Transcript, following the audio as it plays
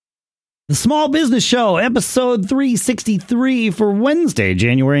The Small Business Show, episode 363 for Wednesday,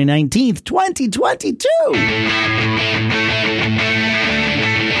 January 19th, 2022.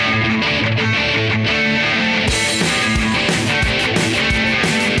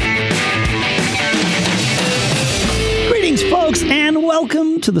 Greetings, folks, and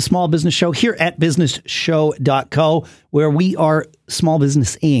welcome to the Small Business Show here at businessshow.co, where we are small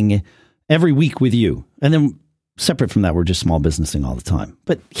businessing every week with you. And then separate from that, we're just small businessing all the time.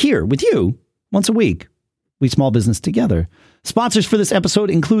 But here with you, once a week, we small business together. Sponsors for this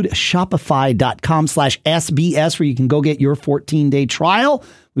episode include Shopify.com/SBS, where you can go get your 14-day trial.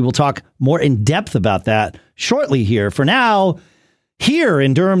 We will talk more in depth about that shortly here. For now, here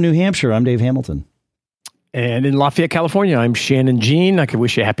in Durham, New Hampshire, I'm Dave Hamilton. And in Lafayette, California, I'm Shannon Jean. I could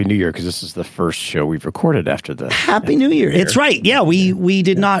wish you a Happy New Year because this is the first show we've recorded after the Happy New Year. It's right. Yeah, we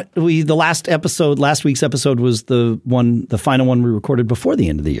did not. The last week's episode was the final one we recorded before the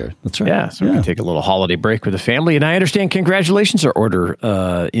end of the year. That's right. Yeah, so we can take a little holiday break with the family. And I understand congratulations are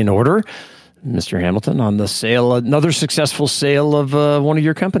in order, Mr. Hamilton, on the sale, another successful sale of one of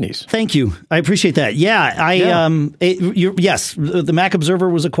your companies. Thank you. I appreciate that. Yes, the Mac Observer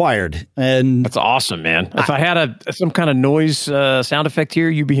was acquired, and that's awesome, man. If I had some kind of noise sound effect here,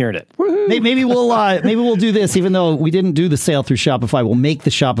 you'd be hearing it. Woo-hoo. Maybe we'll do this, even though we didn't do the sale through Shopify. We'll make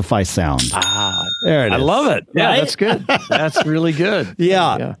the Shopify sound. There it is. I love it. Yeah, right? That's good. That's really good.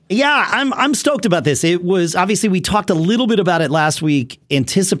 Yeah. I'm stoked about this. It was obviously we talked a little bit about it last week,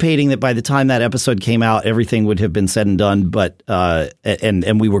 anticipating that by the time that episode came out, everything would have been said and done. But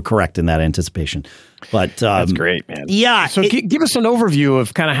and we were correct in that anticipation. But that's great, man. Yeah. So give us an overview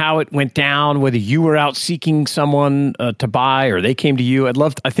of kind of how it went down, whether you were out seeking someone to buy or they came to you. I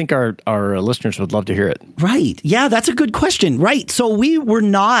think our listeners would love to hear it. Right. Yeah, that's a good question. Right. So we were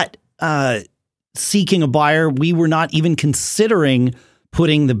not seeking a buyer. We were not even considering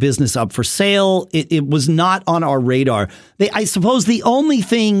putting the business up for sale. It was not on our radar. I suppose the only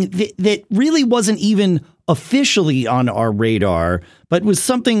thing that really wasn't even officially on our radar, but was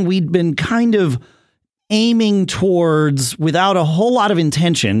something we'd been kind of aiming towards without a whole lot of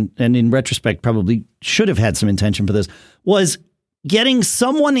intention, and in retrospect probably should have had some intention for this, was getting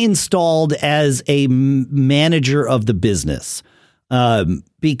someone installed as a manager of the business,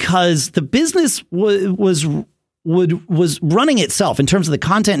 because the business was running itself in terms of the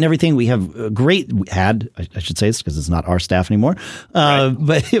content and everything. We have I should say this because it's not our staff anymore. Right.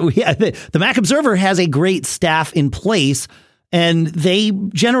 But the Mac Observer has a great staff in place, and they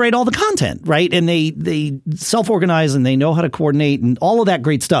generate all the content, right? And they self-organize and they know how to coordinate and all of that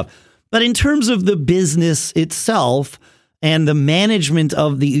great stuff. But in terms of the business itself and the management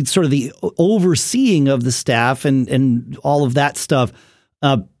of the sort of the overseeing of the staff and all of that stuff,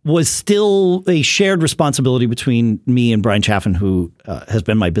 was still a shared responsibility between me and Brian Chaffin, who has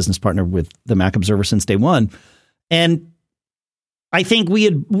been my business partner with the Mac Observer since day one. And I think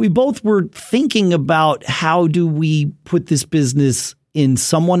we both were thinking about how do we put this business in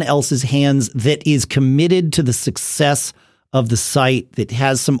someone else's hands that is committed to the success of the site, that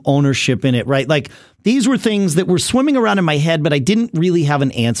has some ownership in it, right? Like these were things that were swimming around in my head, but I didn't really have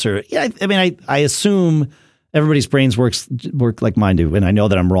an answer. Yeah, I mean, I assume everybody's brains work like mine do, and I know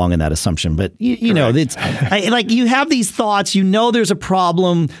that I'm wrong in that assumption. But you know, it's like you have these thoughts. You know, there's a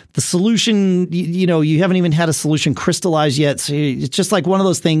problem. The solution, you haven't even had a solution crystallized yet. So it's just like one of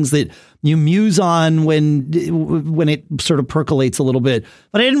those things that you muse on when it sort of percolates a little bit.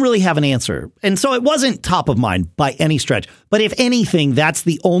 But I didn't really have an answer, and so it wasn't top of mind by any stretch. But if anything, that's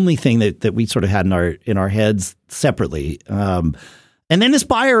the only thing that we sort of had in our heads separately. And then this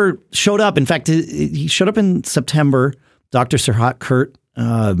buyer showed up. In fact, he showed up in September, Dr. Serhat Kurt,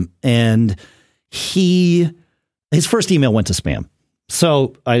 and his first email went to spam.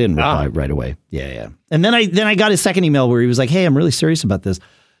 So I didn't reply right away. Yeah. And then I got his second email where he was like, "Hey, I'm really serious about this."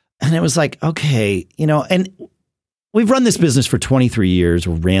 And it was like, okay, and we've run this business for 23 years,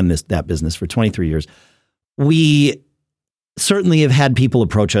 or ran that business for 23 years. We certainly have had people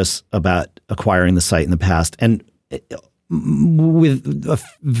approach us about acquiring the site in the past, and with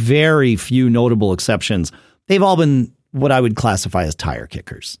very few notable exceptions, they've all been what I would classify as tire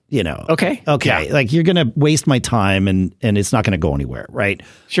kickers, Okay. Yeah. Like you're going to waste my time and it's not going to go anywhere. Right.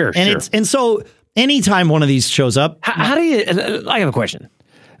 Sure. And so anytime one of these shows up, how do you, I have a question.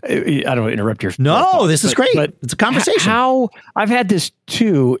 I don't want to interrupt your. No, this is great. But it's a conversation. I've had this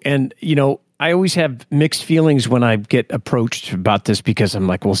too. And I always have mixed feelings when I get approached about this because I'm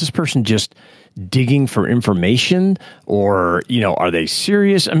like, well, is this person just digging for information or, are they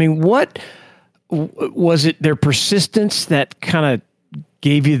serious? I mean, what was it, their persistence that kind of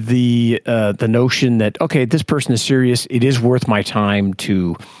gave you the notion that, okay, this person is serious. It is worth my time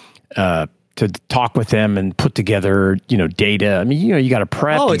to to talk with them and put together, data. I mean, you got to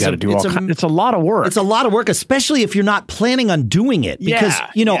prep, you got to do it's a lot of work. It's a lot of work, especially if you're not planning on doing it, because,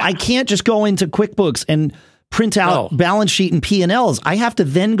 I can't just go into QuickBooks and print out balance sheet and P&Ls. I have to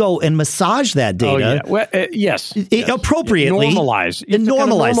then go and massage that data. Oh, yeah. Well, yes. Appropriately. Normalize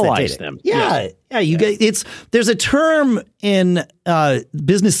Normalize that data. Them. Yeah. Yes. There's a term in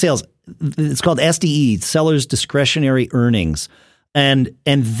business sales. It's called SDE, seller's discretionary earnings. And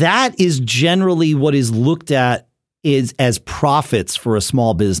that is generally what is looked at is as profits for a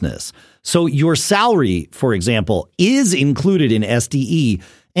small business. So your salary, for example, is included in SDE.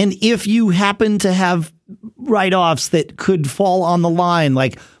 And if you happen to have write-offs that could fall on the line,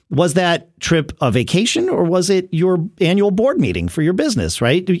 like was that trip a vacation or was it your annual board meeting for your business,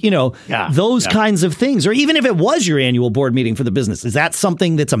 right? Those kinds of things. Or even if it was your annual board meeting for the business, is that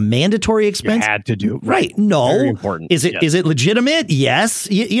something that's a mandatory expense? You had to do. Right. No. Very important. Is it legitimate? Yes.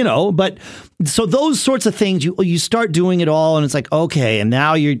 But so those sorts of things, you start doing it all and it's like, okay, and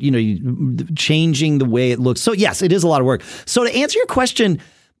now you're changing the way it looks. So yes, it is a lot of work. So to answer your question,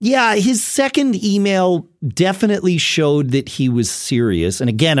 yeah, his second email definitely showed that he was serious. And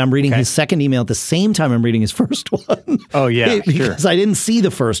again, I'm reading his second email at the same time I'm reading his first one. Oh, yeah, because I didn't see the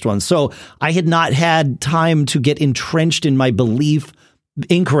first one. So I had not had time to get entrenched in my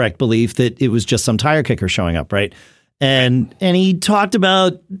incorrect belief that it was just some tire kicker showing up, right? And he talked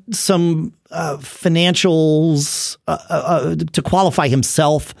about some financials to qualify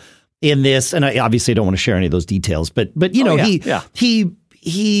himself in this. And I obviously don't want to share any of those details, but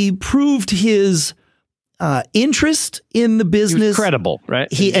he proved his interest in the business. He was credible,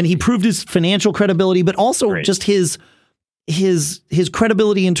 right? He proved his financial credibility, but also just his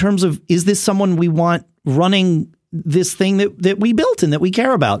credibility in terms of, is this someone we want running this thing that we built and that we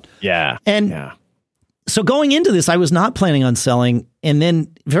care about? Yeah. So going into this, I was not planning on selling. And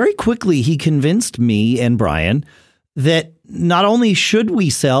then very quickly, he convinced me and Brian that not only should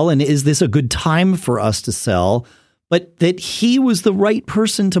we sell and is this a good time for us to sell, but that he was the right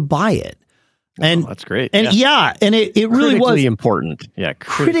person to buy it. And that's great. And and it really was critically important. Yeah.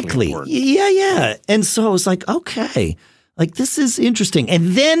 Critically. Important. Yeah. And so I was like, okay, like this is interesting.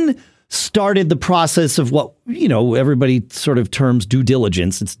 And then started the process of what, everybody sort of terms due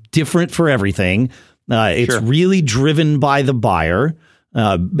diligence. It's different for everything. It's really driven by the buyer,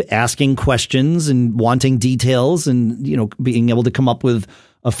 asking questions and wanting details and, being able to come up with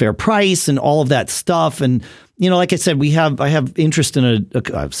a fair price and all of that stuff. And, like I said, I have interest in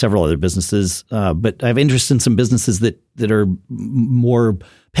I have several other businesses, but I have interest in some businesses that are more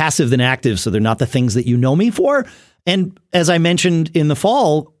passive than active. So they're not the things that you know me for. And as I mentioned in the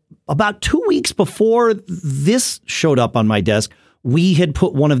fall, about 2 weeks before this showed up on my desk, we had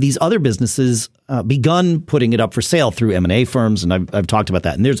put one of these other businesses, begun putting it up for sale through M&A firms. And I've talked about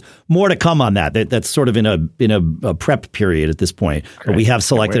that. And there's more to come on that. That's sort of in a prep period at this point. But we have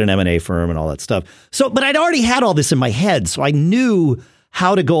selected an M&A firm and all that stuff. So, but I'd already had all this in my head. So I knew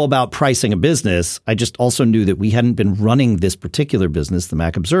how to go about pricing a business. I just also knew that we hadn't been running this particular business, the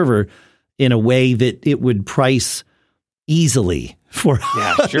Mac Observer, in a way that it would price easily for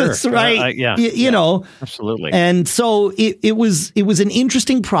us, right? You know, absolutely. And so it was an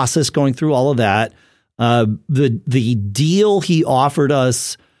interesting process going through all of that. The deal he offered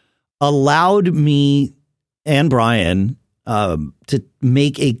us allowed me and Brian to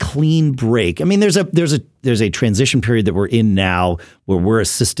make a clean break. I mean, there's a transition period that we're in now where we're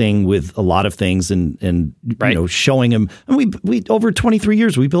assisting with a lot of things and showing him. And we over 23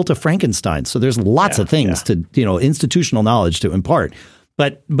 years we built a Frankenstein. So there's lots of things to institutional knowledge to impart.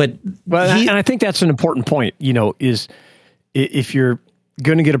 But and I think that's an important point. Is if you're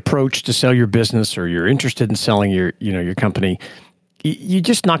going to get approached to sell your business or you're interested in selling your company, you're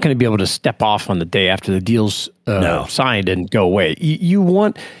just not going to be able to step off on the day after the deal's signed and go away. You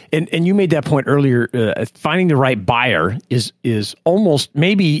want, and you made that point earlier, finding the right buyer is almost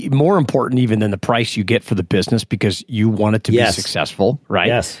maybe more important even than the price you get for the business because you want it to be successful, right?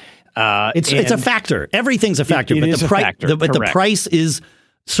 Yes. It's a factor. Everything's a factor, but the price is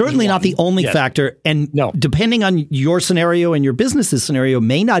certainly not the only factor. And depending on your scenario and your business's scenario,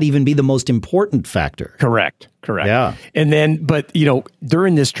 may not even be the most important factor. Correct. Yeah. And then, but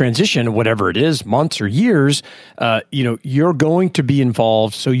during this transition, whatever it is, months or years, you're going to be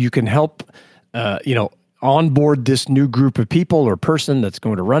involved so you can help, onboard this new group of people or person that's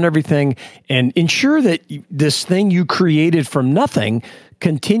going to run everything and ensure that this thing you created from nothing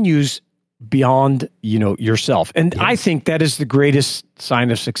continues beyond, yourself. And I think that is the greatest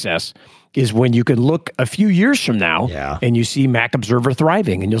sign of success is when you can look a few years from now and you see Mac Observer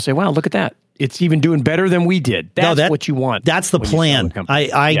thriving and you'll say, wow, look at that. it's even doing better than we did. That's what you want. That's the plan.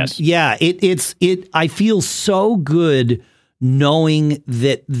 I feel so good knowing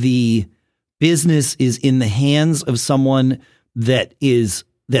that the business is in the hands of someone that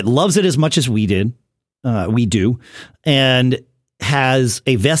loves it as much as we do, and has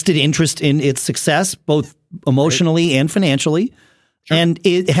a vested interest in its success, both emotionally and financially, and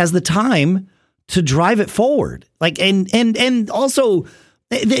it has the time to drive it forward. Like, and also,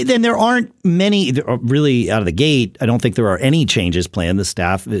 then there aren't many really out of the gate. I don't think there are any changes planned. The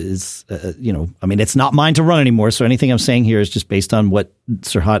staff is, it's not mine to run anymore. So anything I'm saying here is just based on what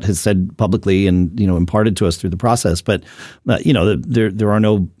Serhat has said publicly and, imparted to us through the process. But, there are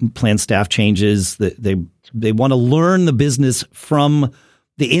no planned staff changes. They want to learn the business from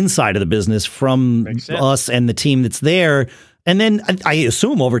the inside of the business, from us and the team that's there. And then I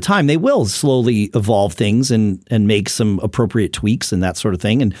assume over time they will slowly evolve things and make some appropriate tweaks and that sort of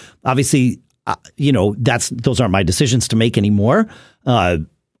thing. And obviously, those aren't my decisions to make anymore. I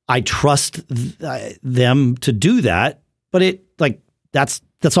trust them to do that. But that's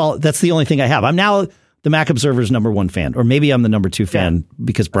all. That's the only thing I have. I'm now the Mac Observer's number one fan, or maybe I'm the number two fan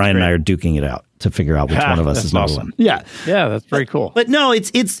because Brian and I are duking it out to figure out which one of us is number one. Yeah, that's very cool. But no,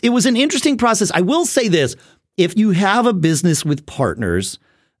 it was an interesting process. I will say this. If you have a business with partners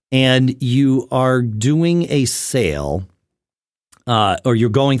and you are doing a sale or you're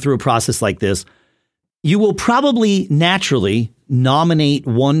going through a process like this, you will probably naturally nominate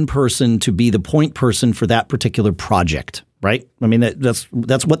one person to be the point person for that particular project, right? I mean, that's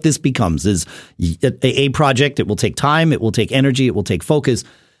what this becomes, is a project. It will take time. It will take energy. It will take focus.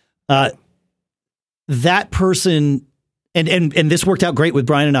 That person... And this worked out great with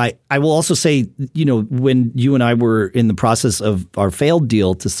Brian and I. I will also say, when you and I were in the process of our failed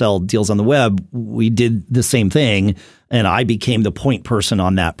deal to sell Deals on the Web, we did the same thing, and I became the point person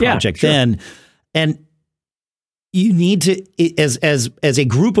on that project then. And you need to, as a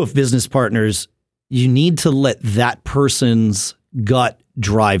group of business partners, you need to let that person's gut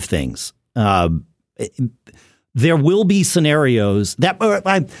drive things. There will be scenarios that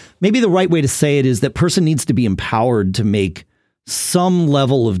maybe the right way to say it is that person needs to be empowered to make some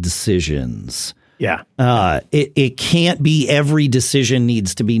level of decisions. Yeah. It can't be every decision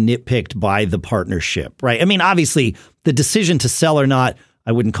needs to be nitpicked by the partnership, right? I mean, obviously, the decision to sell or not,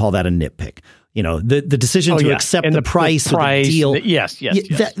 I wouldn't call that a nitpick. The decision to accept the price of the deal. Yes.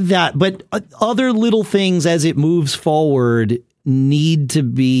 But other little things as it moves forward you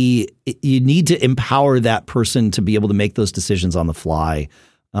need to empower that person to be able to make those decisions on the fly.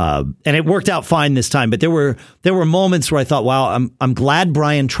 And it worked out fine this time, but there were moments where I thought, wow, I'm glad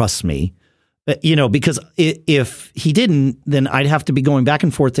Brian trusts me, because if he didn't, then I'd have to be going back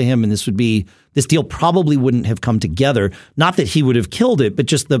and forth to him. And this deal probably wouldn't have come together. Not that he would have killed it, but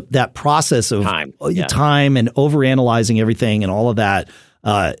just that process of time and overanalyzing everything and all of that.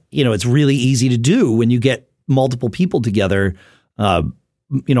 It's really easy to do when you get multiple people together. I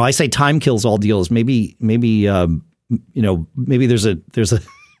say time kills all deals. Maybe there's an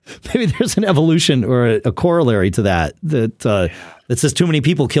evolution or a corollary to that says too many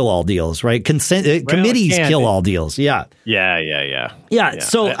people kill all deals, right? Committees kill all deals. Yeah.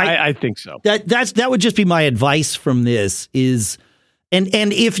 So I think so. That would just be my advice from this is, and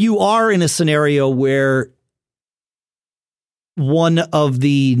if you are in a scenario where one of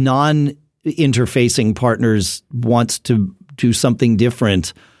the non-interfacing partners wants to do something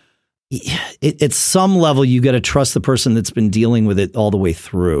different, at some level you got to trust the person that's been dealing with it all the way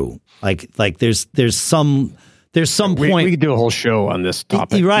through. Like there's some point we could do a whole show on this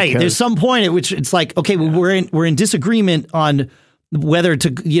topic, right? There's some point at which it's like, okay, we're in disagreement on whether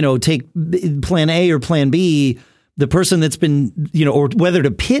to take plan A or plan B. The person that's been or whether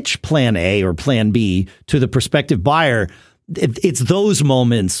to pitch plan A or plan B to the prospective buyer. It's those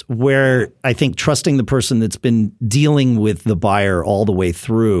moments where I think trusting the person that's been dealing with the buyer all the way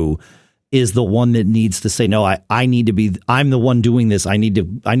through is the one that needs to say, no, I'm the one doing this. I need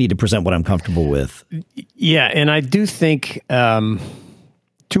to present what I'm comfortable with. Yeah. And I do think,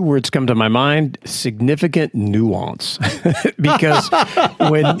 two words come to my mind: significant nuance. Because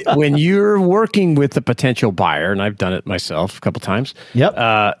when you're working with a potential buyer, and I've done it myself a couple times. Yep.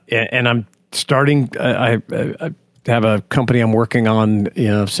 And I'm starting, I have a company I'm working on,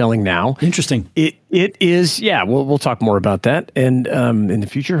 selling now. Interesting. It is, we'll talk more about that and in the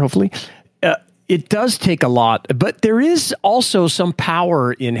future, hopefully. It does take a lot, but there is also some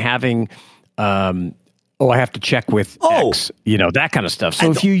power in having, I have to check with X, that kind of stuff.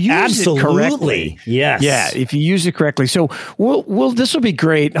 So if you use it correctly, yes, if you use it correctly. So this will be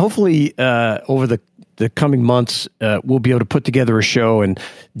great. Hopefully, over the the coming months, we'll be able to put together a show and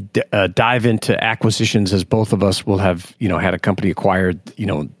dive into acquisitions, as both of us will have, had a company acquired,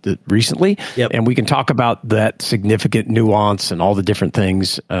 recently. Yep. And we can talk about that significant nuance and all the different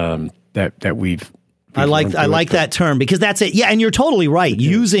things that we've. I like that term, because that's it. Yeah, and you're totally right.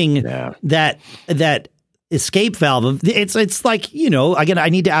 Using that escape valve. It's like, again, I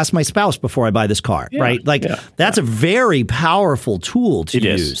need to ask my spouse before I buy this car, right? Like that's a very powerful tool to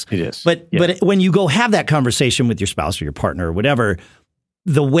use. It is. But when you go have that conversation with your spouse or your partner or whatever,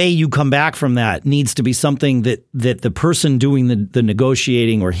 the way you come back from that needs to be something that the person doing the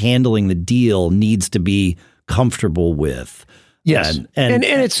negotiating or handling the deal needs to be comfortable with. Yes. And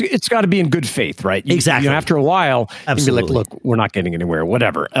it's got to be in good faith, right? Exactly. After a while, absolutely. You can be like, look, we're not getting anywhere,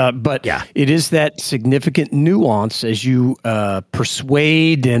 whatever. But it is that significant nuance as you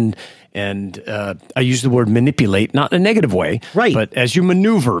persuade and I use the word manipulate, not in a negative way, right? But as you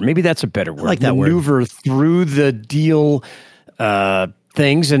maneuver, maybe that's a better word. I like that maneuver word. Through the deal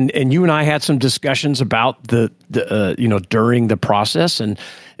things, and you and I had some discussions about the during the process, and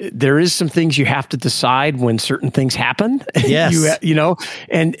there is some things you have to decide when certain things happen. Yes.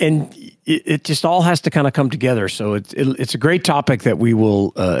 and it just all has to kind of come together. So it's a great topic that we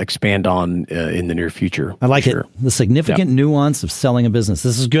will expand on in the near future. I like it. The significant nuance of selling a business.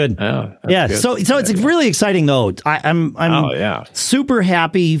 This is good. Good. So it's really exciting though. I'm super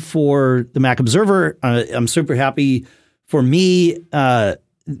happy for the Mac Observer. I'm super happy for me. I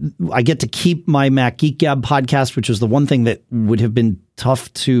get to keep my Mac Geek Gab podcast, which is the one thing that would have been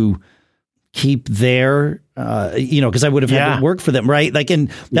tough to keep there, because I would have had to work for them, right? Like,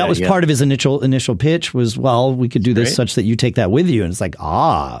 and that was part of his initial pitch was, well, we could do this such that you take that with you. And it's like,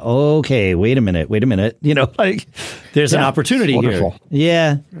 okay, wait a minute, like there's an opportunity here.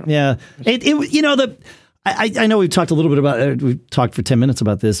 Yeah. I know we've talked a little bit about it. We've talked for 10 minutes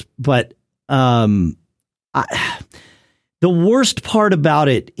about this, but the worst part about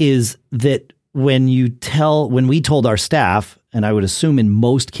it is that when we told our staff, and I would assume in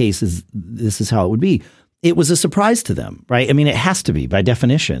most cases this is how it would be, it was a surprise to them, right? I mean, it has to be by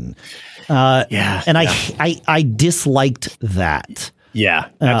definition. And I disliked that. Yeah,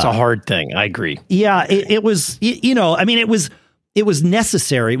 that's a hard thing. I agree. Yeah, it was. It was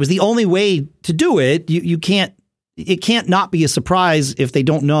necessary. It was the only way to do it. It can't not be a surprise if they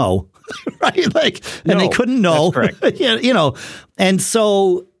don't know. Right. They couldn't know. That's correct. And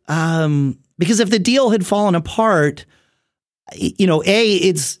so, because if the deal had fallen apart,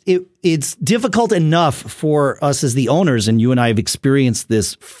 it's difficult enough for us as the owners, and you and I have experienced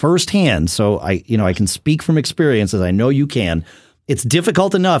this firsthand. So I can speak from experience, as I know you can. It's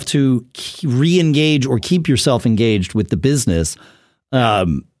difficult enough to re-engage or keep yourself engaged with the business.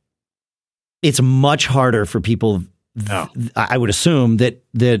 It's much harder for people, I would assume, that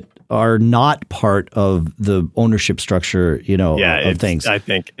are not part of the ownership structure, of things. I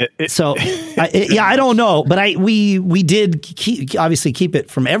think I don't know, but we did obviously keep it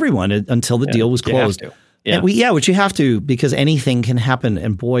from everyone until the deal was closed. Which you have to, because anything can happen.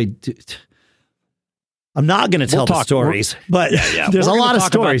 And boy, I'm not going to tell the stories, but there's a lot of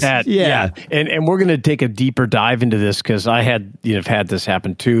stories. And we're going to take a deeper dive into this, because I had this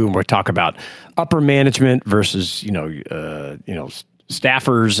happen too, and we're talking about upper management versus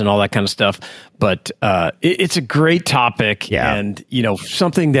staffers and all that kind of stuff. But it's a great topic, and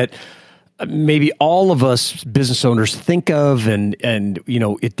something that maybe all of us business owners think of, and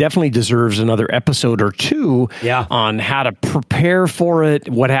it definitely deserves another episode or two on how to prepare for it,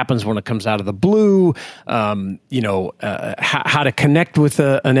 what happens when it comes out of the blue, how to connect with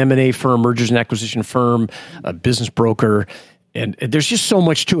an M&A firm, mergers and acquisition firm, a business broker. And there's just so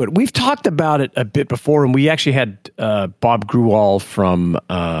much to it. We've talked about it a bit before, and we actually had Bob Grewal from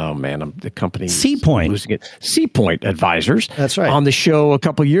the company Seapoint Advisors. That's right. On the show a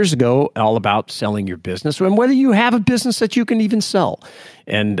couple of years ago, all about selling your business and whether you have a business that you can even sell.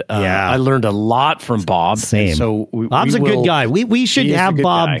 And I learned a lot from Bob. Same. So Bob's a good guy. We should have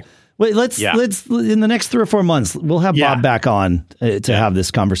Bob. Guy. Wait, let's in the next 3 or 4 months, we'll have Bob back on to have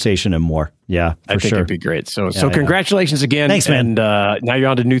this conversation and more. Yeah, I think it'd be great. So congratulations again. Thanks, man. And now you're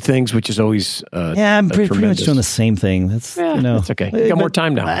on to new things, which is always I'm pretty much doing the same thing. That's it's okay. You got more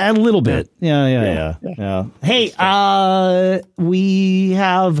time now. A little bit. Yeah. Hey, we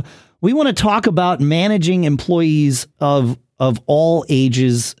want to talk about managing employees of all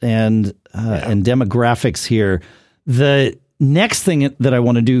ages and demographics here. The next thing that I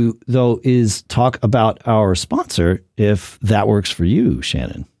want to do, though, is talk about our sponsor, if that works for you,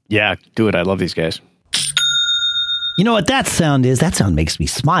 Shannon. Yeah, do it. I love these guys. You know what that sound is? That sound makes me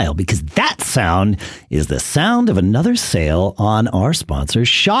smile because that sound is the sound of another sale on our sponsor,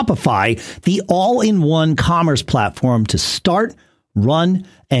 Shopify, the all-in-one commerce platform to start, run,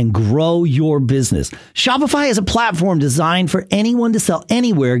 and grow your business. Shopify is a platform designed for anyone to sell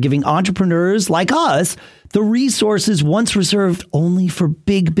anywhere, giving entrepreneurs like us the resources once reserved only for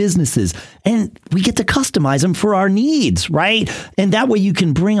big businesses. And we get to customize them for our needs, right? And that way you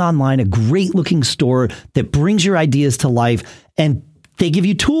can bring online a great looking store that brings your ideas to life, and they give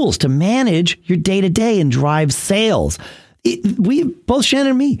you tools to manage your day to day and drive sales. Both Shannon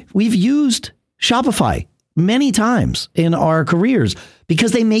and me, we've used Shopify many times in our careers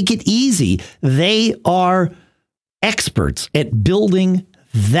because they make it easy. They are experts at building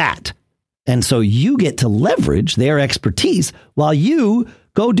that. And so you get to leverage their expertise while you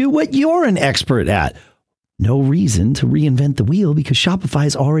go do what you're an expert at. No reason to reinvent the wheel because Shopify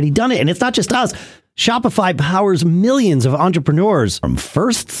has already done it. And it's not just us. Shopify powers millions of entrepreneurs from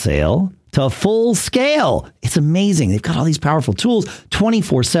first sale to full scale. It's amazing. They've got all these powerful tools,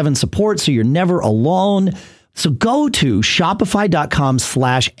 24/7 support, so you're never alone. So go to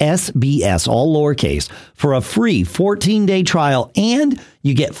shopify.com/SBS, all lowercase, for a free 14-day trial, and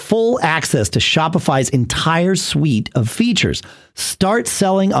you get full access to Shopify's entire suite of features. Start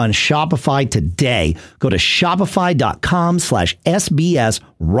selling on Shopify today. Go to shopify.com/SBS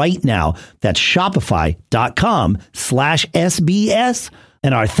right now. That's shopify.com/SBS.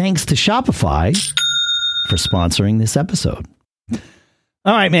 And our thanks to Shopify for sponsoring this episode.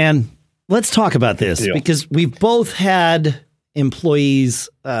 All right, man. Let's talk about this because we've both had employees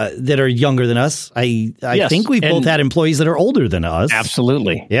that are younger than us. I think we've both had employees that are older than us.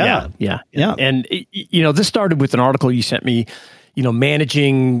 Absolutely. Yeah. And, this started with an article you sent me,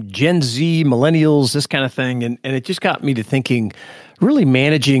 managing Gen Z, millennials, this kind of thing. And it just got me to thinking, really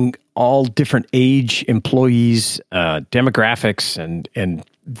managing all different age employees, demographics, and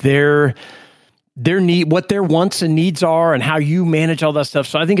their need, what their wants and needs are, and how you manage all that stuff.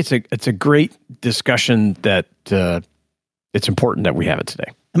 So I think it's a great discussion that it's important that we have it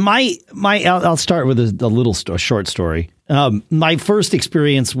today. I'll start with a short story. My first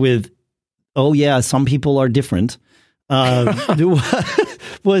experience with, some people are different,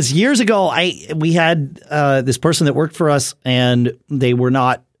 was years ago. We had this person that worked for us, and they were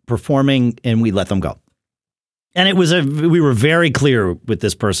not performing, and we let them go. And we were very clear with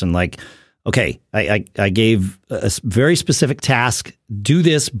this person, like, okay, I gave a very specific task, do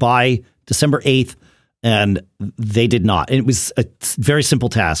this by December 8th, and they did not. And it was a very simple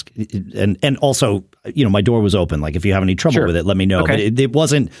task. And also, my door was open. Like, if you have any trouble with it, let me know. Okay. But it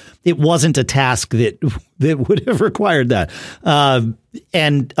wasn't a task that would have required that.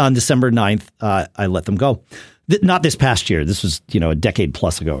 And on December 9th, I let them go. Not this past year. This was, a decade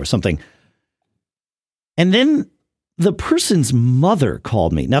plus ago or something. And then the person's mother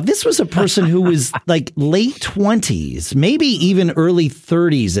called me. Now, this was a person who was like late 20s, maybe even early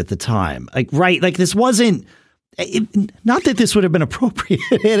 30s at the time. This wasn't, not that this would have been appropriate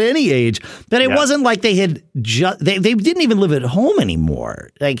at any age, but it wasn't like they had they didn't even live at home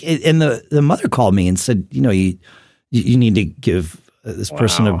anymore. And the mother called me and said, you need to give this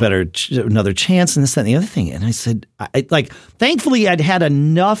person another chance, and this, that, and the other thing. And I said, thankfully I'd had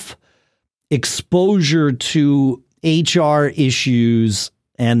enough exposure to HR issues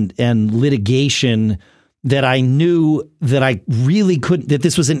and litigation that I knew that I really couldn't, that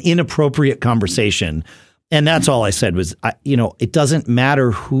this was an inappropriate conversation. And that's all I said was, it doesn't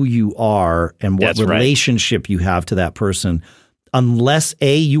matter who you are and what relationship you have to that person, unless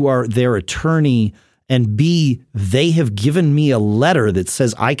A, you are their attorney, and B, they have given me a letter that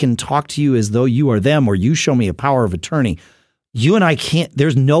says I can talk to you as though you are them, or you show me a power of attorney. You and I can't,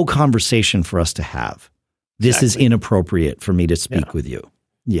 there's no conversation for us to have. This is inappropriate for me to speak with you.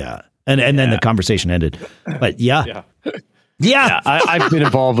 Yeah. And then the conversation ended. But Yeah, I've been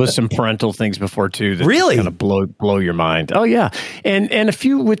involved with some parental things before too that really kind of blow your mind. Oh yeah. And a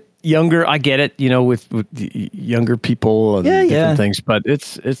few with younger, I get it, with younger people and different things, but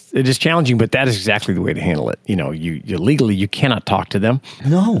it is challenging, but that is exactly the way to handle it. You legally, you cannot talk to them.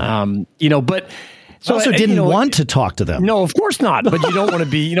 No. But so I also didn't want to talk to them. No, of course not. But you don't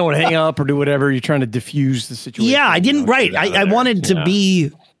want to hang up or do whatever. You're trying to diffuse the situation. Yeah, I didn't. Right. I wanted to be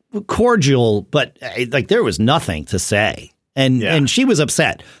cordial, but there was nothing to say. And she was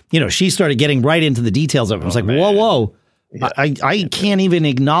upset. She started getting right into the details of it. I was whoa. Yeah. I can't even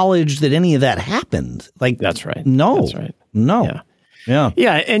acknowledge that any of that happened. That's right. No. That's right. No. Yeah.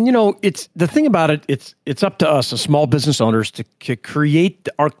 And it's the thing about it. It's up to us as small business owners to create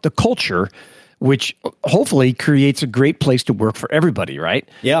the culture, which hopefully creates a great place to work for everybody, right?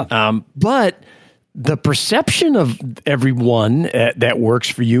 Yeah. But the perception of everyone that works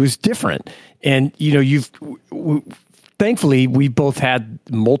for you is different. And, thankfully, we both had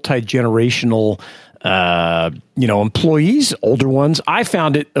multi-generational employees, older ones. I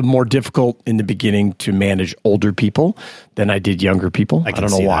found it more difficult in the beginning to manage older people than I did younger people. I don't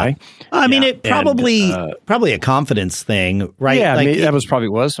know why. I mean, it probably a confidence thing, right? Yeah, that was probably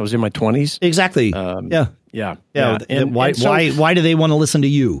was. I was in my 20s. Exactly. Yeah. And why do they want to listen to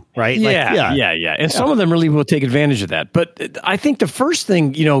you, right? Yeah. And some of them really will take advantage of that. But I think the first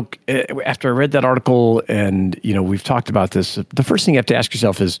thing, after I read that article and, we've talked about this, the first thing you have to ask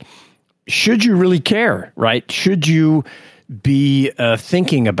yourself is, should you really care, right? Should you be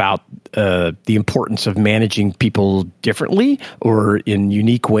thinking about the importance of managing people differently or in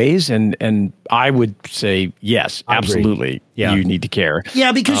unique ways? And I would say, yes, absolutely. Yeah. You need to care.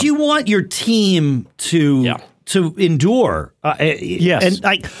 Yeah, because you want your team to endure. Yes.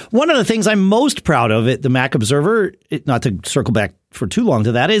 And one of the things I'm most proud of at the Mac Observer, not to circle back for too long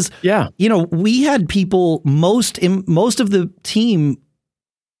to that, is, we had people, most of the team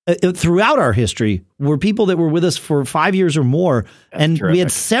throughout our history were people that were with us for 5 years or more. That's and terrific. We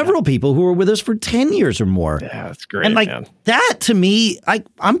had several people who were with us for 10 years or more. Yeah, that's great. And that to me,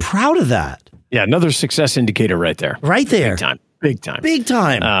 I'm proud of that. Yeah. Another success indicator right there. Right there. Big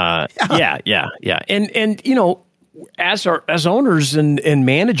time. Yeah. And as owners and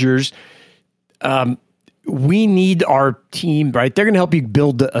managers, we need our team, right? They're going to help you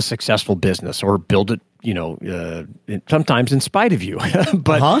build a successful business or build it, sometimes in spite of you,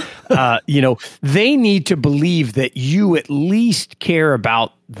 but, they need to believe that you at least care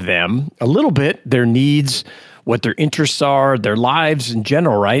about them a little bit, their needs, what their interests are, their lives in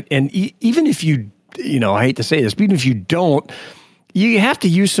general, right? And even if you, I hate to say this, but even if you don't, you have to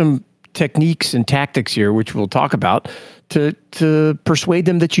use some techniques and tactics here, which we'll talk about, to persuade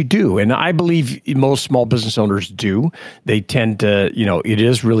them that you do. And I believe most small business owners do. They tend to, it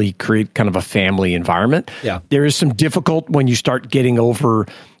is really create kind of a family environment. Yeah. There is some difficult when you start getting over,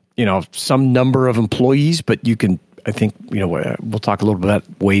 some number of employees, but you can, I think, we'll talk a little bit about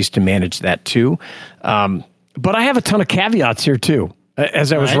ways to manage that too. But I have a ton of caveats here too.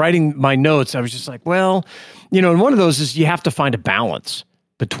 As I was writing my notes, I was just like, well, and one of those is you have to find a balance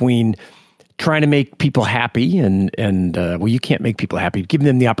between trying to make people happy and you can't make people happy. Give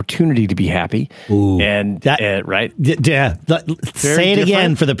them the opportunity to be happy. Ooh, and right? Yeah. Say it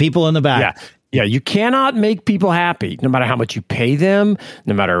again for the people in the back. Yeah. You cannot make people happy, no matter how much you pay them,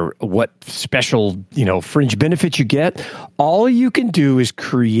 no matter what special, fringe benefits you get. All you can do is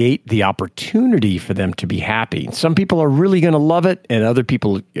create the opportunity for them to be happy. Some people are really going to love it, and other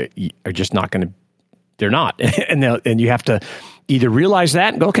people are just not going to. They're not, and you have to either realize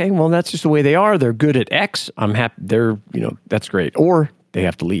that and go, okay, well, that's just the way they are. They're good at X. I'm happy. They're, that's great. Or they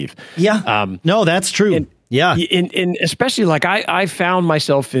have to leave. Yeah. No, that's true. And especially I found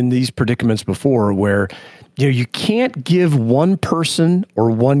myself in these predicaments before where, you can't give one person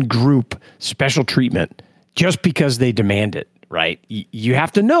or one group special treatment just because they demand it, right? You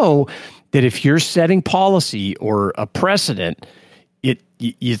have to know that if you're setting policy or a precedent,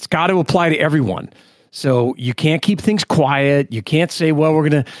 it's got to apply to everyone. So you can't keep things quiet. You can't say, well, we're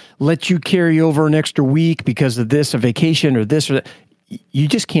going to let you carry over an extra week because of this, a vacation or this or that. You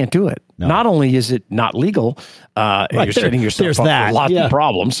just can't do it. No. Not only is it not legal, and you're setting yourself up for lots of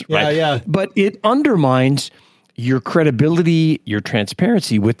problems, right? Yeah. But it undermines your credibility, your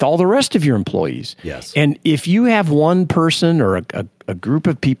transparency with all the rest of your employees. Yes. And if you have one person or a group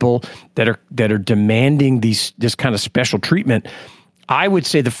of people that are demanding this kind of special treatment, I would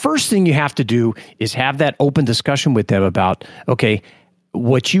say the first thing you have to do is have that open discussion with them about, okay,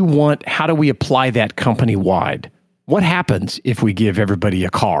 what you want, how do we apply that company-wide? What happens if we give everybody a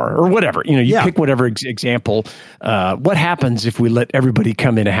car or whatever? Pick whatever example. What happens if we let everybody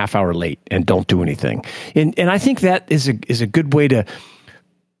come in a half hour late and don't do anything? And I think that is a good way to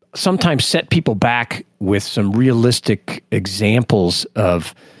sometimes set people back with some realistic examples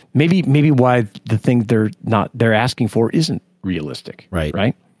of maybe why the thing they're asking for isn't realistic.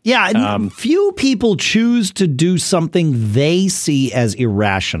 Right. Yeah. Few people choose to do something they see as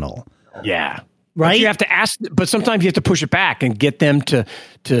irrational. Yeah. Right. But you have to ask, but sometimes you have to push it back and get them to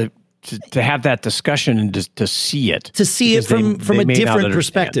have that discussion and to see it. To see it from a different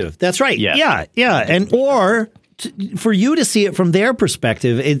perspective. That's right. Yeah. And for you to see it from their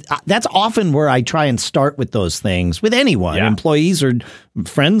perspective, that's often where I try and start with those things with anyone, employees or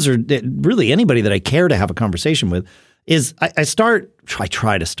friends or really anybody that I care to have a conversation with. Is I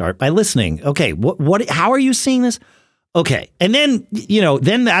try to start by listening. Okay, how are you seeing this? Okay. And then,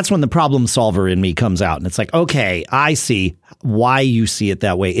 then that's when the problem solver in me comes out and it's like, okay, I see why you see it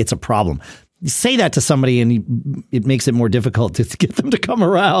that way. It's a problem. say that to somebody and it makes it more difficult to get them to come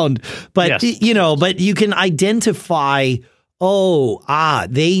around. But, Yes. but you can identify,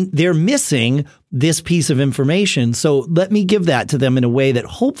 they're missing this piece of information. So let me give that to them in a way that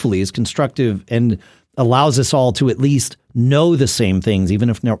hopefully is constructive and allows us all to at least know the same things, even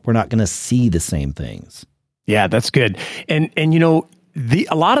if we're not going to see the same things. Yeah, that's good. And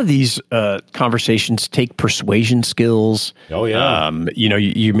a lot of these conversations take persuasion skills. Oh, yeah.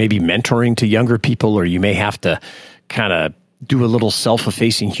 You may be mentoring to younger people, or you may have to kind of do a little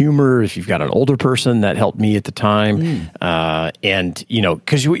self-effacing humor if you've got an older person. That helped me at the time.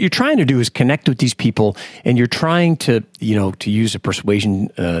 Because what you're trying to do is connect with these people, and you're trying to, to use a persuasion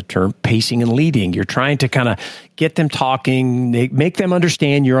term, pacing and leading. You're trying to kind of get them talking, make them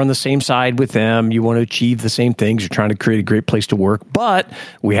understand you're on the same side with them. You want to achieve the same things. You're trying to create a great place to work, but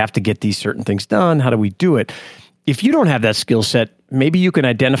we have to get these certain things done. How do we do it? If you don't have that skill set, maybe you can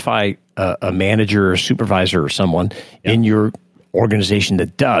identify a manager or supervisor or someone in your organization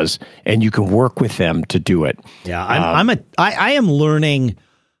that does, and you can work with them to do it. Yeah, I am learning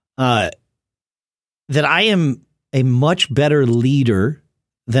that I am a much better leader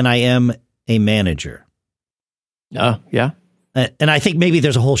than I am a manager. Yeah. And I think maybe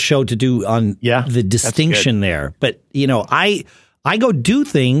there's a whole show to do on the distinction there. But, I go do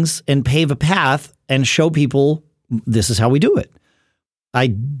things and pave a path and show people this is how we do it. I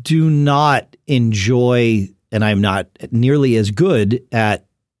do not enjoy, and I'm not nearly as good at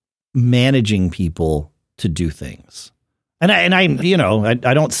managing people to do things. And I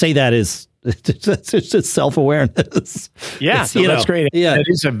don't say that as it's just self-awareness. Yeah, that's great. Yeah. That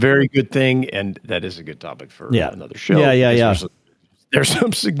is a very good thing, and that is a good topic for another show. Yeah. There's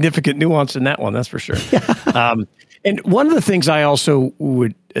some significant nuance in that one, that's for sure. And one of the things I also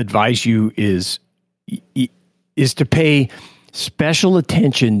would advise you is to pay special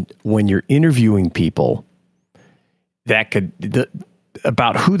attention when you're interviewing people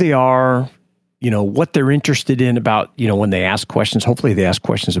about who they are, what they're interested in, about, when they ask questions. Hopefully they ask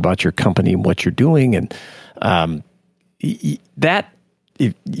questions about your company and what you're doing. And putting that,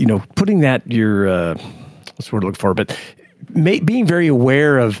 what's the word I'm looking for, but being very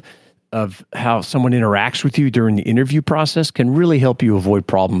aware of how someone interacts with you during the interview process can really help you avoid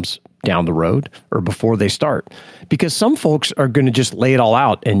problems down the road or before they start. Because some folks are going to just lay it all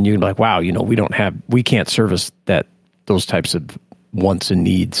out, and you're like, wow, we can't service those types of wants and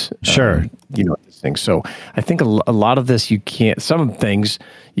needs. Sure. Things. So I think a lot of this some things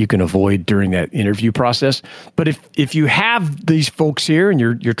you can avoid during that interview process. But if you have these folks here and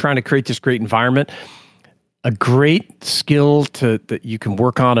you're trying to create this great environment, a great skill that you can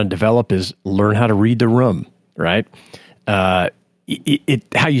work on and develop is learn how to read the room, right? How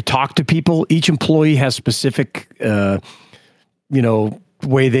you talk to people. Each employee has specific, way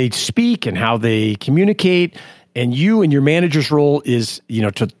they speak and how they communicate. And you and your manager's role is,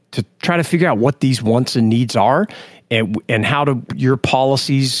 to try to figure out what these wants and needs are, and how your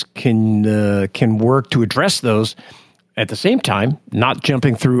policies can work to address those. At the same time, not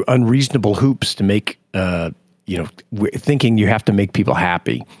jumping through unreasonable hoops to make, thinking you have to make people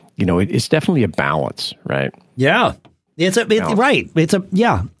happy. It's definitely a balance, right? Yeah. It's a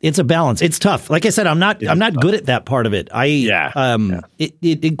balance. It's tough. Like I said, I'm not good at that part of it.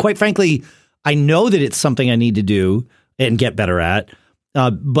 Quite frankly, I know that it's something I need to do and get better at.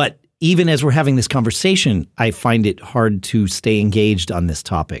 But even as we're having this conversation, I find it hard to stay engaged on this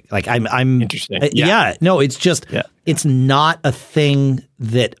topic. Like I'm interesting. It's just, it's not a thing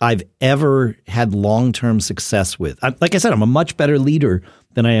that I've ever had long-term success with. Like I said, I'm a much better leader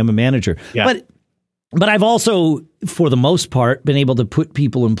than I am a manager. Yeah. But I've also, for the most part, been able to put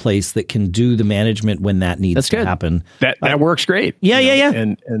people in place that can do the management when that needs to happen. That works great. Yeah.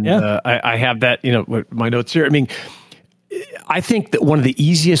 And I have that, my notes here. I mean, I think that one of the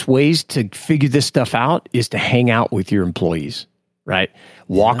easiest ways to figure this stuff out is to hang out with your employees, right?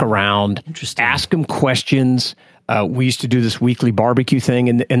 Walk around, ask them questions. We used to do this weekly barbecue thing,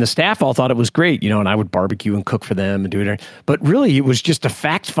 and the staff all thought it was great, and I would barbecue and cook for them and do it. But really, it was just a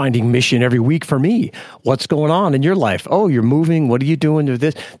fact-finding mission every week for me. What's going on in your life? Oh, you're moving. What are you doing to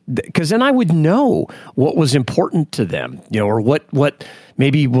this? Because then I would know what was important to them, or what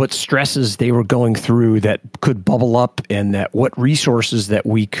stresses they were going through that could bubble up, and what resources that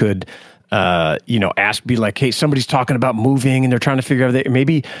we could ask, be like, hey, somebody's talking about moving and they're trying to figure out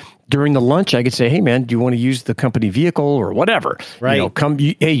maybe during the lunch, I could say, hey man, do you want to use the company vehicle or whatever? Right.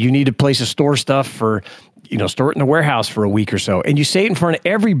 You need a place to store stuff for, store it in the warehouse for a week or so. And you say it in front of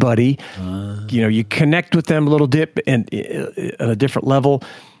everybody, you connect with them a little dip and on a different level,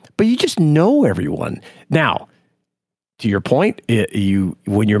 but you just know everyone. Now, to your point,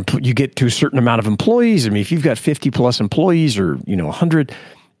 when you get to a certain amount of employees, I mean, if you've got 50 plus employees or 100,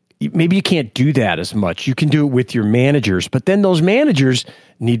 maybe you can't do that as much. You can do it with your managers, but then those managers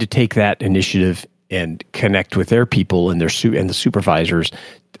need to take that initiative and connect with their people and the supervisors.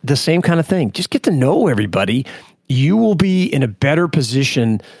 The same kind of thing. Just get to know everybody. You will be in a better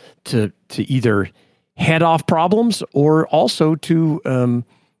position to either head off problems or also to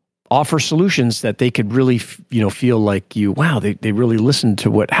offer solutions that they could really, feel like they really listened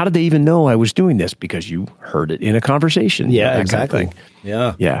to how did they even know I was doing this? Because you heard it in a conversation. Yeah, exactly. Kind of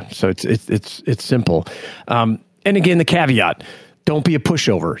yeah. Yeah. So it's simple. And again, the caveat, don't be a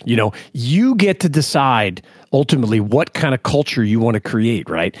pushover. You get to decide ultimately what kind of culture you want to create,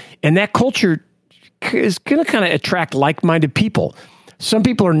 right? And that culture is going to kind of attract like-minded people. Some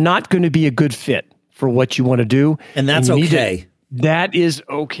people are not going to be a good fit for what you want to do. And that's okay. That is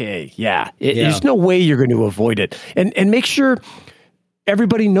okay. Yeah. There's no way you're going to avoid it. And make sure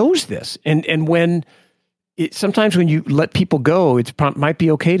everybody knows this. And when sometimes when you let people go, it might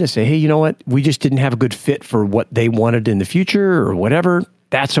be okay to say, hey, you know what? We just didn't have a good fit for what they wanted in the future or whatever.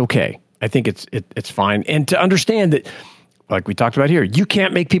 That's okay. I think it's fine. And to understand that, like we talked about here, you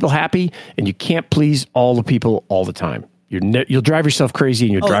can't make people happy and you can't please all the people all the time. You'll drive yourself crazy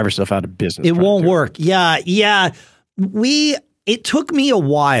and you'll drive yourself out of business. It won't work. Yeah. It took me a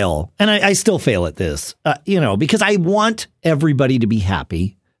while, and I still fail at this, because I want everybody to be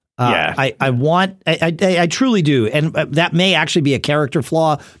happy. I truly do. And that may actually be a character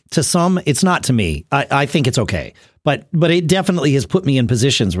flaw to some. It's not to me. I think it's okay. But it definitely has put me in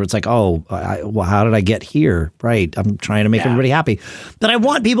positions where it's like, well, how did I get here? Right. I'm trying to make everybody happy. But I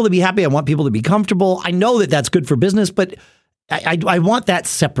want people to be happy. I want people to be comfortable. I know that that's good for business, but I want that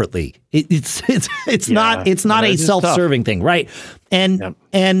separately. It's not a self-serving thing, right?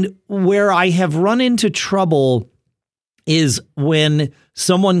 And where I have run into trouble is when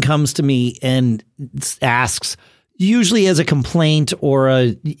someone comes to me and asks, usually as a complaint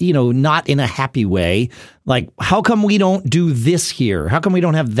or not in a happy way, like, how come we don't do this here? How come we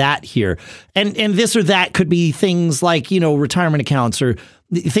don't have that here? And this or that could be things like, retirement accounts or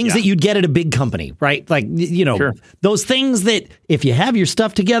things that you'd get at a big company, right? Like, sure. Those things that if you have your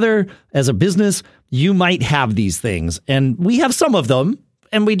stuff together as a business, you might have these things. And we have some of them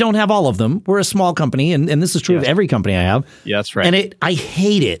and we don't have all of them. We're a small company. And this is true of every company I have. Yeah, that's right. And I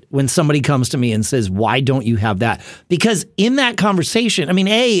hate it when somebody comes to me and says, why don't you have that? Because in that conversation, I mean,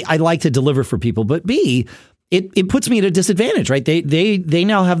 A, I like to deliver for people, but B, it puts me at a disadvantage, right? They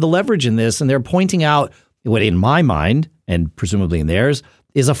now have the leverage in this and they're pointing out what in my mind and presumably in theirs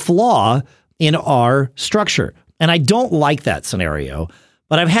is a flaw in our structure. And I don't like that scenario,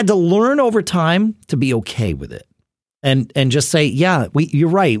 but I've had to learn over time to be okay with it and just say, you're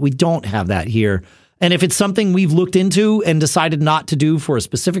right. We don't have that here. And if it's something we've looked into and decided not to do for a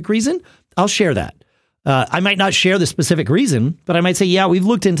specific reason, I'll share that. I might not share the specific reason, but I might say, we've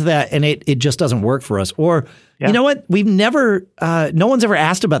looked into that and it just doesn't work for us. Or, you know what? We've never, no one's ever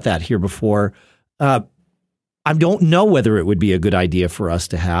asked about that here before. I don't know whether it would be a good idea for us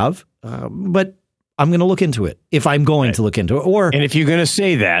to have, but I'm going to look into it if I'm going to look into it. And if you're going to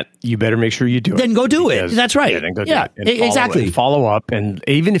say that, you better make sure you do it. Then go do it. That's right. Then go do it. Exactly. Follow up. And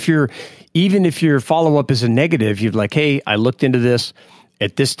even if your follow up is a negative, you're like, hey, I looked into this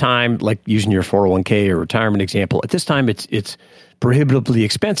at this time, like using your 401k or retirement example. At this time, it's prohibitively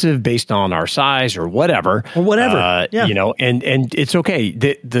expensive based on our size or whatever. And it's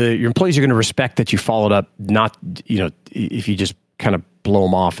okay. Your employees are going to respect that you followed up, not, if you just kind of blow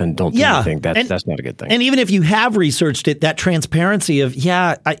them off and don't do anything, that's not a good thing. And even if you have researched it, that transparency of,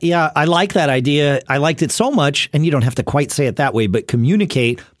 I like that idea. I liked it so much, and you don't have to quite say it that way, but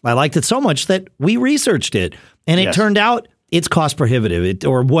communicate, I liked it so much that we researched it. And it turned out it's cost prohibitive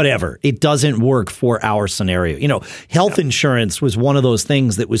or whatever. It doesn't work for our scenario. Health insurance was one of those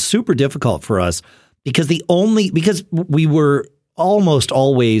things that was super difficult for us because we were almost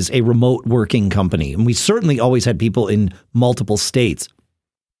always a remote working company. And we certainly always had people in multiple states.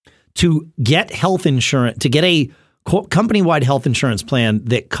 To get health insurance, to get a company-wide health insurance plan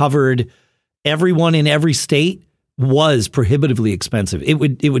that covered everyone in every state was prohibitively expensive. It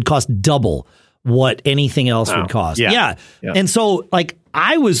would cost double what anything else would cost. Yeah. And so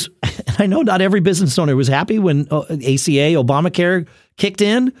I know not every business owner was happy when ACA, Obamacare kicked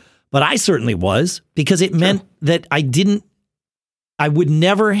in, but I certainly was because it meant that I would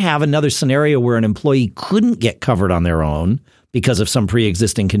never have another scenario where an employee couldn't get covered on their own because of some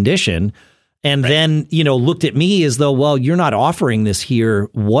pre-existing condition. And then, looked at me as though, well, you're not offering this here.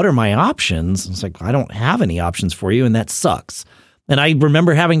 What are my options? It's like, I don't have any options for you. And that sucks. And I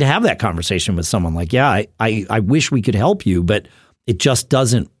remember having to have that conversation with someone like, yeah, I wish we could help you, but it just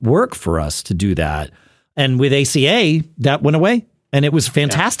doesn't work for us to do that. And with ACA, that went away and it was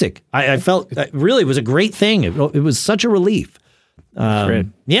fantastic. I felt really it was a great thing. It was such a relief. Great.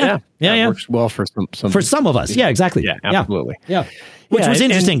 Yeah. Works well for some of us. Yeah, exactly. Yeah, absolutely. Yeah. Which was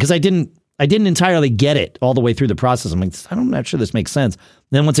interesting because I didn't entirely get it all the way through the process. I'm like, I'm not sure this makes sense.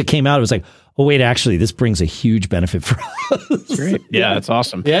 And then once it came out, it was like, oh wait, actually, this brings a huge benefit for us. Great. Yeah, that's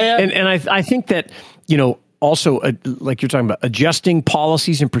awesome. Yeah. And I think that, also like you're talking about, adjusting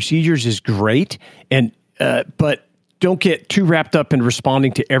policies and procedures is great. And but don't get too wrapped up in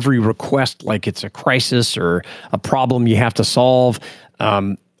responding to every request like it's a crisis or a problem you have to solve.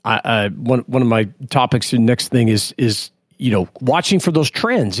 One of my topics, the next thing is watching for those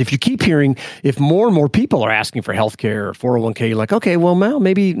trends. If you keep hearing, if more and more people are asking for healthcare or 401k, you're like, okay, well now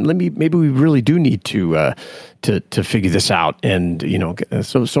maybe we really do need to figure this out. And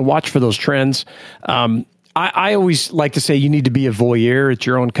so watch for those trends. I always like to say you need to be a voyeur at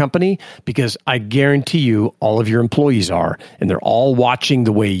your own company because I guarantee you all of your employees are, and they're all watching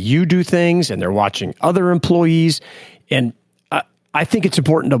the way you do things and they're watching other employees. And I think it's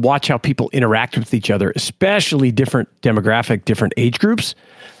important to watch how people interact with each other, especially different demographic, different age groups.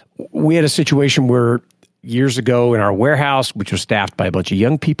 We had a situation where years ago in our warehouse, which was staffed by a bunch of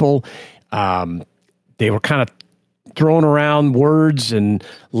young people, they were kind of throwing around words and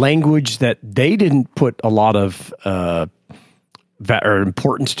language that they didn't put a lot of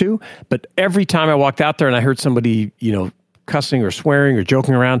importance to. But every time I walked out there and I heard somebody, cussing or swearing or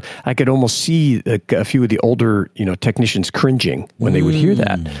joking around, I could almost see a few of the older, technicians cringing when they would hear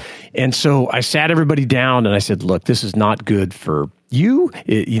that. And so I sat everybody down and I said, look, this is not good for you.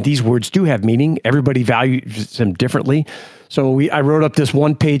 These words do have meaning. Everybody values them differently. So I wrote up this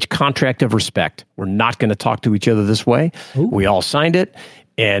one-page contract of respect. We're not going to talk to each other this way. Ooh. We all signed it,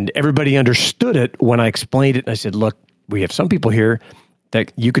 and everybody understood it when I explained it. And I said, look, we have some people here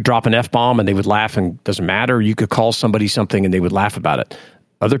that you could drop an F-bomb and they would laugh and it doesn't matter. You could call somebody something and they would laugh about it.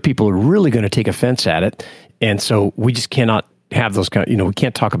 Other people are really going to take offense at it. And so we just cannot have those we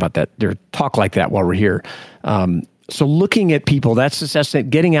can't talk about that. Talk like that while we're here. So looking at people, that's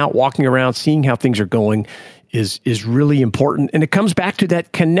getting out, walking around, seeing how things are going is really important. And it comes back to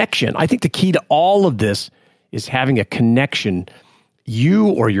that connection. I think the key to all of this is having a connection, you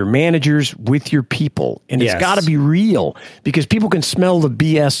or your managers, with your people. And It's got to be real because people can smell the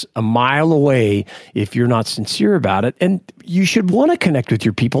BS a mile away if you're not sincere about it. And you should want to connect with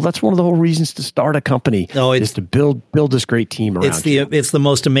your people. That's one of the whole reasons to start a company is to build this great team around you. It's the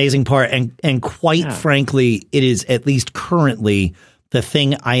most amazing part. And quite frankly, it is, at least currently, the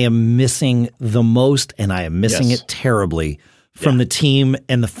thing I am missing the most, and I am missing it terribly from the team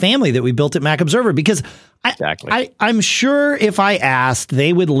and the family that we built at Mac Observer, because I'm sure if I asked,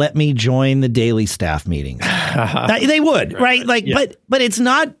 they would let me join the daily staff meetings. They would, right? But it's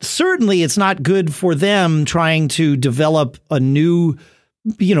not good for them trying to develop a new,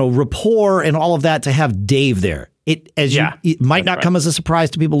 rapport and all of that to have Dave there. It might not come as a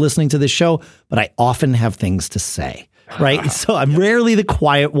surprise to people listening to this show, but I often have things to say. Right. So I'm rarely the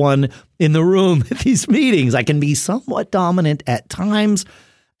quiet one in the room at these meetings. I can be somewhat dominant at times,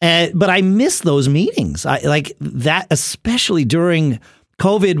 but I miss those meetings. I like that, especially during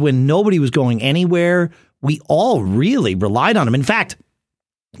COVID when nobody was going anywhere. We all really relied on them. In fact,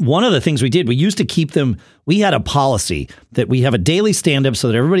 one of the things we did, we used to keep them. We had a policy that we have a daily stand up so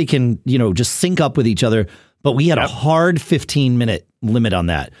that everybody can, just sync up with each other. But we had a hard 15-minute limit on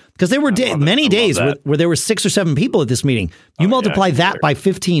that because there were many days where there were 6 or 7 people at this meeting. You multiply that by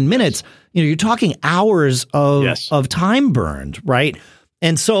 15 minutes, you're talking hours of time burned, right?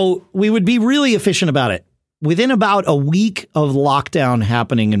 And so we would be really efficient about it. Within about a week of lockdown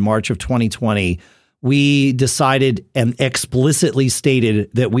happening in March of 2020, we decided and explicitly stated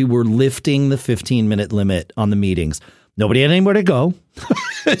that we were lifting the 15-minute limit on the meetings. Nobody had anywhere to go,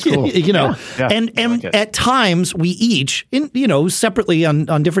 cool. And like at times we each, separately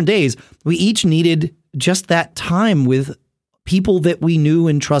on different days, we each needed just that time with people that we knew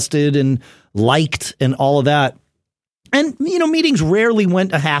and trusted and liked and all of that. And, meetings rarely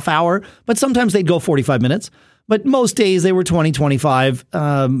went a half hour, but sometimes they'd go 45 minutes. But most days they were 20, 25.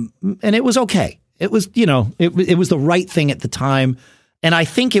 And it was okay. It was, it was the right thing at the time. And I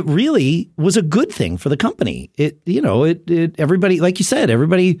think it really was a good thing for the company. Everybody, like you said,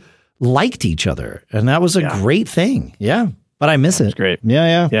 everybody liked each other, and that was a great thing. Yeah, but I miss it. That's great.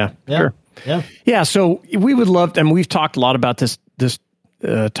 Yeah. Sure. Yeah. So we would love, and we've talked a lot about this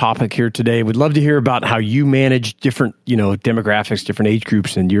topic here today. We'd love to hear about how you manage different, demographics, different age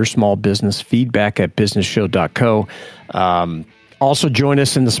groups in your small business. Feedback at businessshow.co. Also join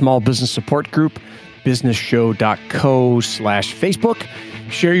us in the small business support group, businessshow.co/Facebook.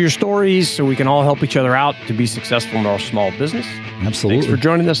 Share your stories so we can all help each other out to be successful in our small business. Absolutely. Thanks for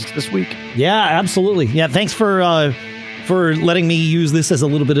joining us this week. Yeah, absolutely. Yeah, thanks for letting me use this as a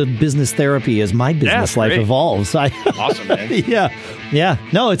little bit of business therapy as my business life evolves. Awesome, man. Yeah.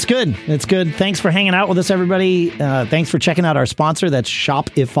 No, it's good. It's good. Thanks for hanging out with us, everybody. Thanks for checking out our sponsor. That's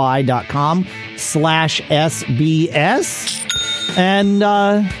shopify.com/SBS.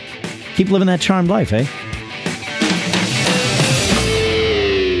 And keep living that charmed life, eh?